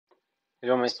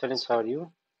Hello my students, how are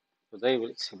you? Today we'll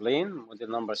explain model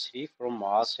number 3 from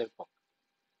Muasir book.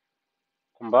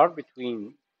 Compare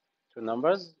between two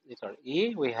numbers. Letter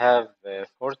E, we have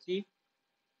 40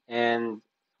 and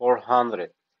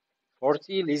 400.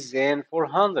 40 less than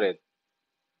 400.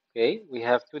 Okay, we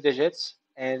have 2 digits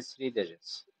and 3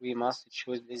 digits. We must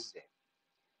choose less than.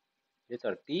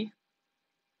 Letter B,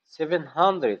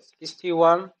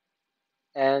 761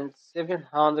 and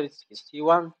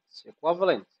 761. It's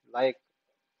equivalent, like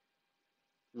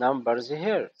numbers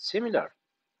here, similar.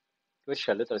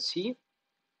 Question letter C,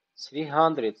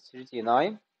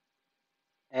 339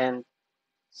 and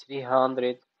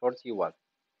 341.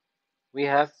 We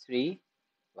have 3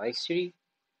 like 3,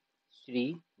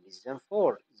 3 less than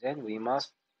 4, then we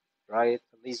must write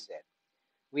less than.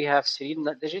 We have 3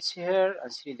 digits here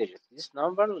and 3 digits. This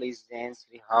number less than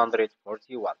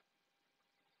 341.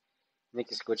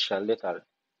 Next question, letter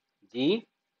D,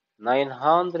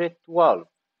 912,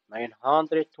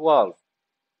 912,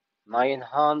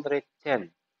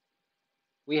 910.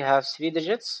 We have 3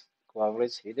 digits,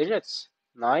 equivalent 3 digits.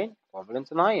 9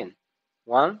 equivalent 9.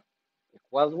 1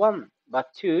 equal 1,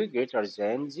 but 2 greater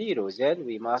than 0. Then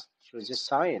we must choose the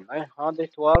sign.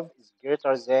 912 is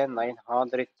greater than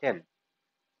 910.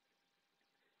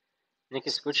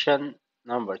 Next question,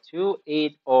 number 2,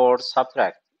 add or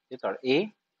subtract. Letter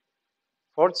A,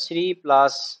 43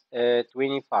 plus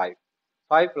 25.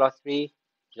 5 plus 3,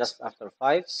 just after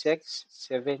 5, 6,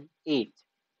 7, 8.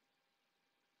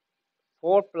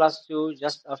 4 plus 2,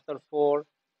 just after 4,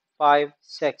 5,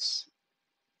 6.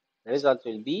 The result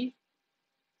will be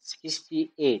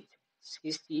 68.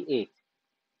 68.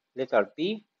 Letter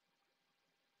B,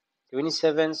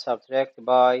 27 subtract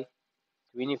by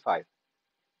 25.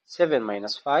 7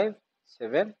 minus 5,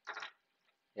 7.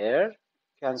 Here,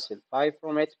 cancel 5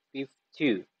 from it, be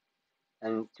 2.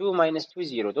 And 2 minus 2,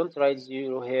 0. Don't write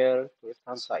 0 here to left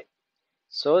hand side.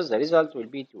 So the result will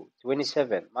be 2.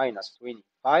 27 minus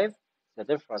 25, the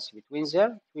difference between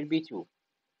them will be 2.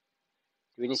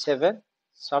 27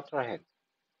 subtrahend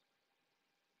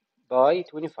by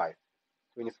 25.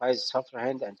 25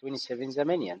 subtrahend and 27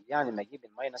 زمانيا. يعني ما اجيب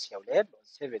الماينس يا اولاد.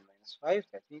 7 minus 5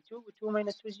 32 و 2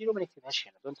 minus 2 0 ما نكتبهاش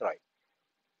هنا. Don't write.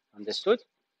 Understood?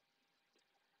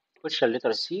 Question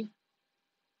letter C.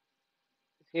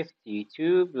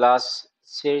 52 plus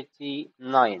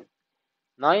 39.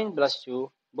 9 plus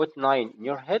 2. Put 9 in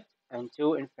your head and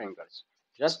 2 in fingers.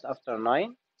 Just after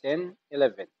 9, 10,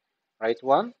 11. Write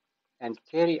 1 and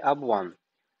carry up 1.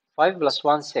 5 plus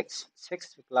 1, 6.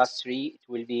 6 plus 3, it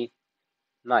will be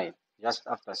 9. Just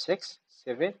after 6,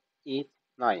 7, 8,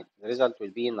 9. The result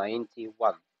will be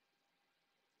 91. It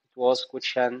was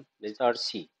question letter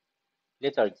C.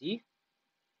 Letter D,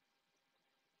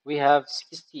 we have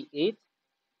 68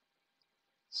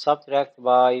 subtract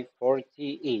by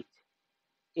 48.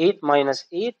 8 minus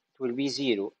 8, it will be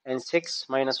 0. And 6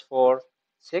 minus 4,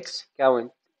 6.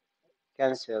 Count,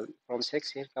 cancel from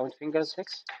 6 here. Count fingers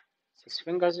 6. 6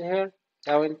 fingers here.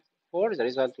 Count 4. The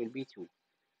result will be 2.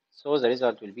 So the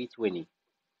result will be 20.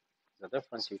 The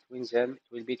difference between them,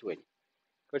 it will be 20.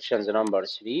 Question number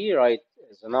 3. Write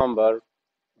the number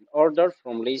in order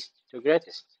from least to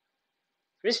greatest.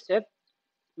 First step,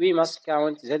 we must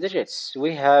count the digits.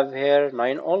 We have here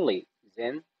 9 only.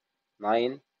 Then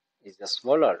 9 is the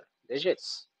smaller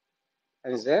digits.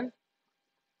 And then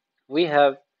we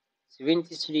have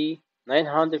 73,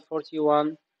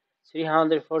 941,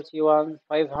 341,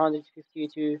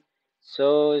 552.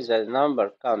 So the number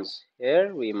comes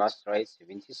here. We must write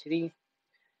 73.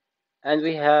 And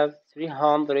we have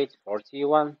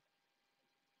 341.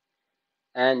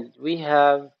 And we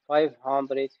have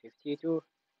 552.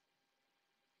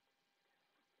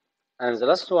 And the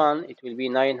last one, it will be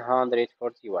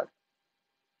 941.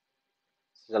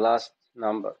 This is the last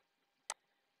number.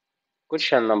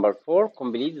 Question number 4,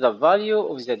 complete the value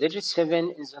of the digit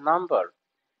 7 in the number.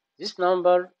 This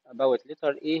number, about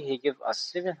letter A, he gave us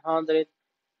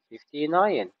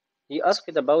 759. He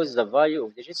asked about the value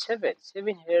of digit 7.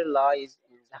 7 here lies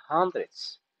in the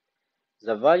hundreds.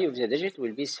 The value of the digit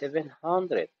will be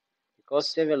 700 because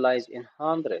 7 lies in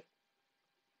 100. It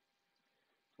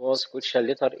was question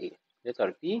letter A.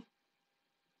 Letter B,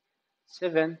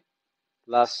 7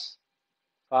 plus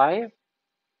 5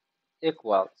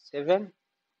 equal 7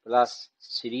 plus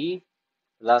 3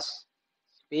 plus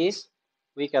space.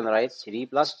 We can write 3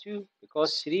 plus 2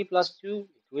 because 3 plus 2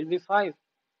 it will be 5.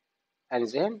 And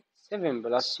then 7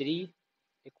 plus 3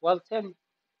 equal 10.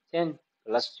 10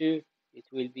 plus 2 it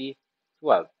will be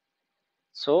 12.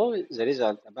 So the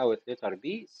result about letter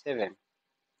B, 7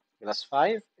 plus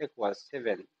 5 equals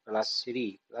 7 plus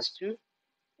 3 plus 2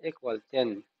 equal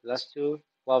 10 plus 2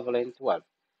 equivalent 12.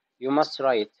 you must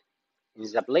write in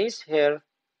the place here,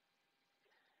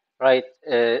 write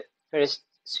first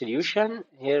solution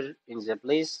here in the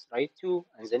place, write 2,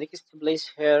 and the next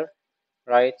place here,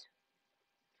 write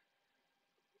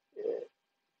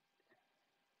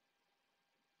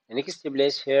the next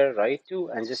place here, write 2,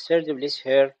 and the third place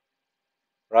here,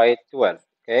 write 12.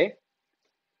 Okay,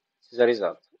 this is the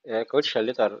result. Question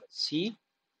letter C.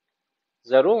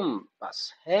 The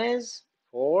rhombus has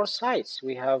 4 sides.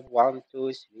 We have 1,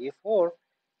 2, 3, 4.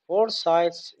 4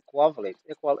 sides equivalent,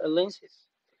 equal in lengths.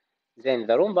 Then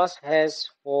the rhombus has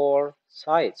 4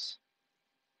 sides,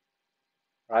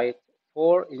 right?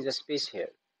 4 in the space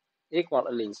here, equal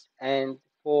in length, and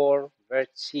 4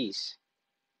 vertices.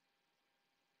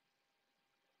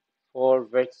 4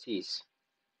 vertices.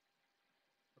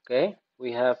 Okay,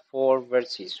 we have 4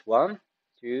 vertices. 1,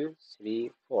 2,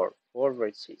 3, 4. 4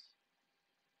 vertices.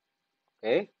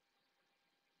 Okay.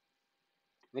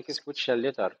 Next question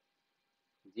letter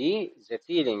D. The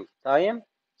filling time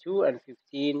 2 and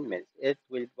 15 minutes. It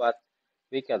will what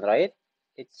we can write.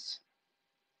 It's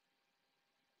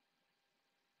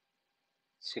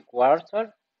a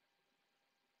quarter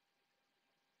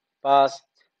past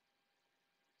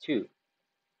 2.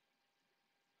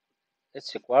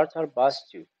 It's a quarter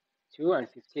past 2. 2 and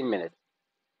 15 minutes.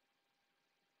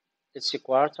 It's a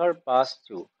quarter past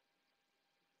 2.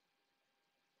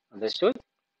 Understood?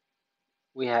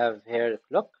 We have here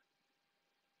clock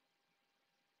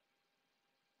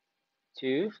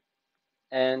 2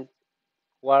 and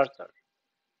quarter.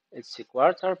 It's a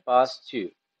quarter past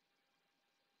 2.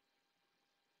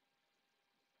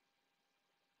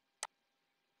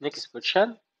 Next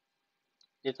question.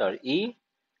 Letter E.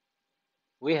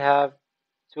 We have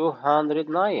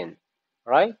 209,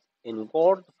 right? In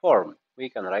word form, we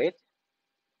can write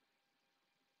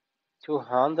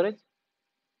 200.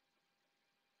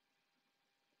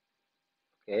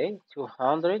 Okay,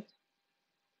 209.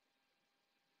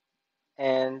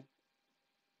 And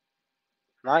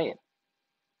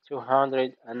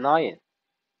 209.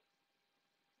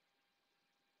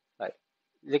 Right.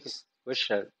 Next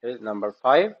question is number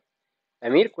 5.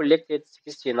 Amir collected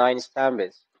 69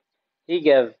 stamps. He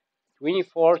gave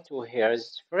 24 to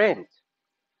his friend.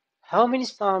 How many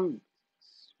stamps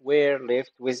were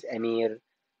left with Amir?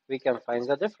 We can find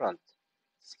the difference.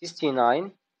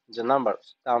 69, the number of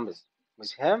stamps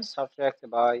with him,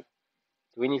 subtracted by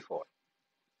 24.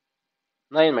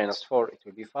 9 minus 4, it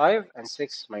will be 5, and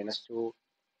 6 minus 2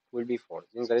 will be 4.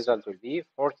 Then the result will be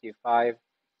 45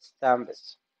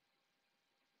 stamps.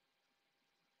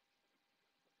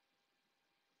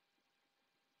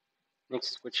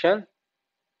 Next question.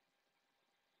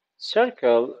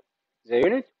 Circle the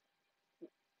unit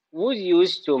was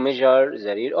used to measure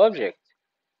the real object.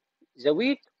 The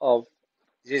weight of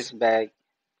this bag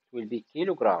will be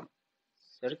kilogram.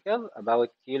 Circle about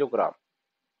kilogram.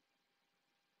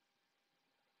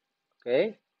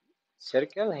 Okay.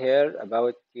 Circle here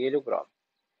about kilogram.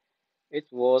 It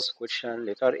was question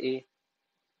letter A.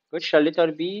 Question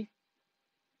letter B.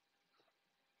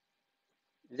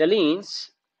 The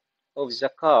length of the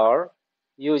car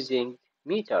using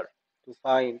meter. To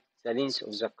find the length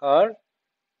of the car,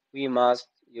 we must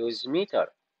use meter.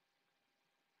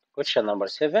 Question number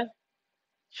 7.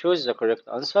 Choose the correct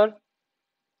answer.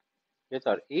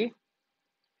 Letter E.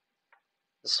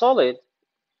 The solid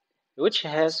which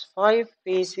has 5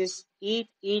 faces, 8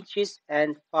 edges,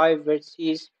 and 5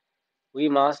 vertices, we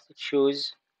must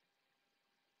choose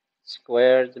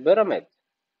squared pyramid.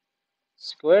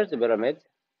 Squared pyramid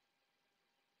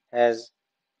has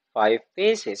 5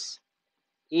 faces,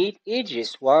 8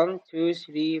 edges, 1, 2,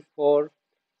 3, 4,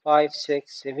 5,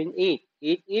 6, 7, 8.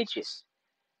 8 edges,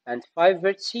 and 5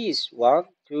 vertices, 1,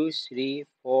 2, 3,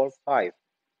 4, 5.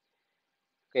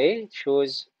 Okay,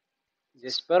 choose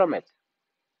this pyramid.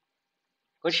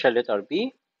 Question letter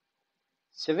B.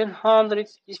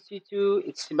 762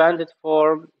 expanded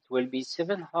form, it will be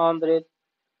 700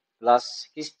 plus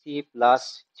 60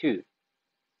 plus 2.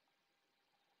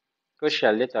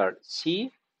 Question letter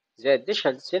C. The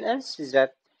addition sentences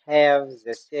that have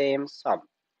the same sum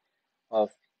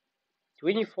of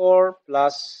 24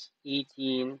 plus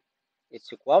 18,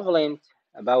 it's equivalent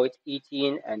about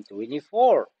 18 and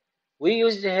 24. We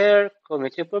used here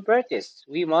commutative properties.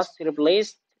 We must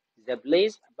replace the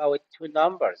place about 2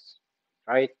 numbers,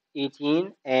 right?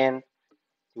 18 and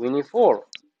 24.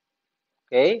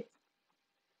 Okay.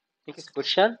 Next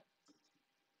question.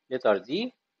 Letter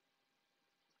D.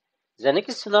 The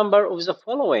next number of the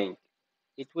following,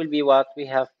 it will be what? We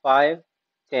have 5,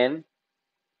 10,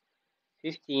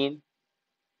 15,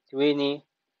 20,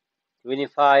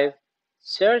 25,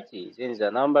 30. Then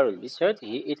the number will be 30.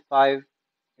 He ate 5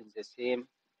 in the same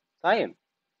time.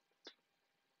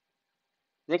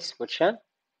 Next question.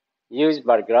 Use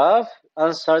bar graph.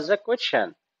 Answer the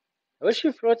question. Which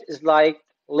fruit is like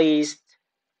least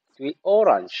to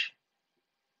orange?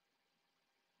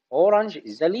 Orange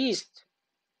is the least.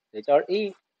 Letter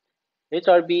E.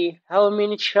 Letter B. How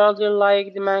many children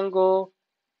like the mango?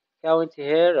 Count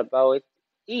here about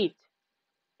 8.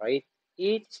 Right?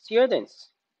 8 students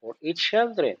or 8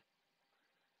 children.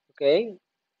 Okay?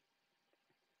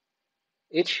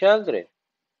 8 children.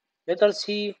 Letter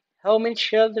C. How many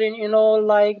children in all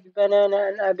like the banana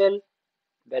and apple?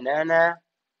 Banana,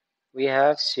 we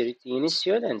have 13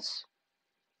 students.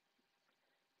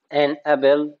 And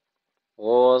apple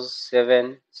was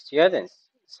 7 students.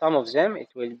 Some of them it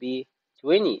will be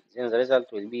 20. Then the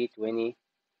result will be 20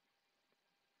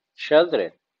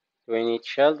 children. 20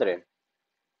 children.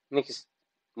 Next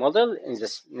model in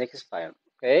the next time.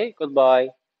 Okay, goodbye.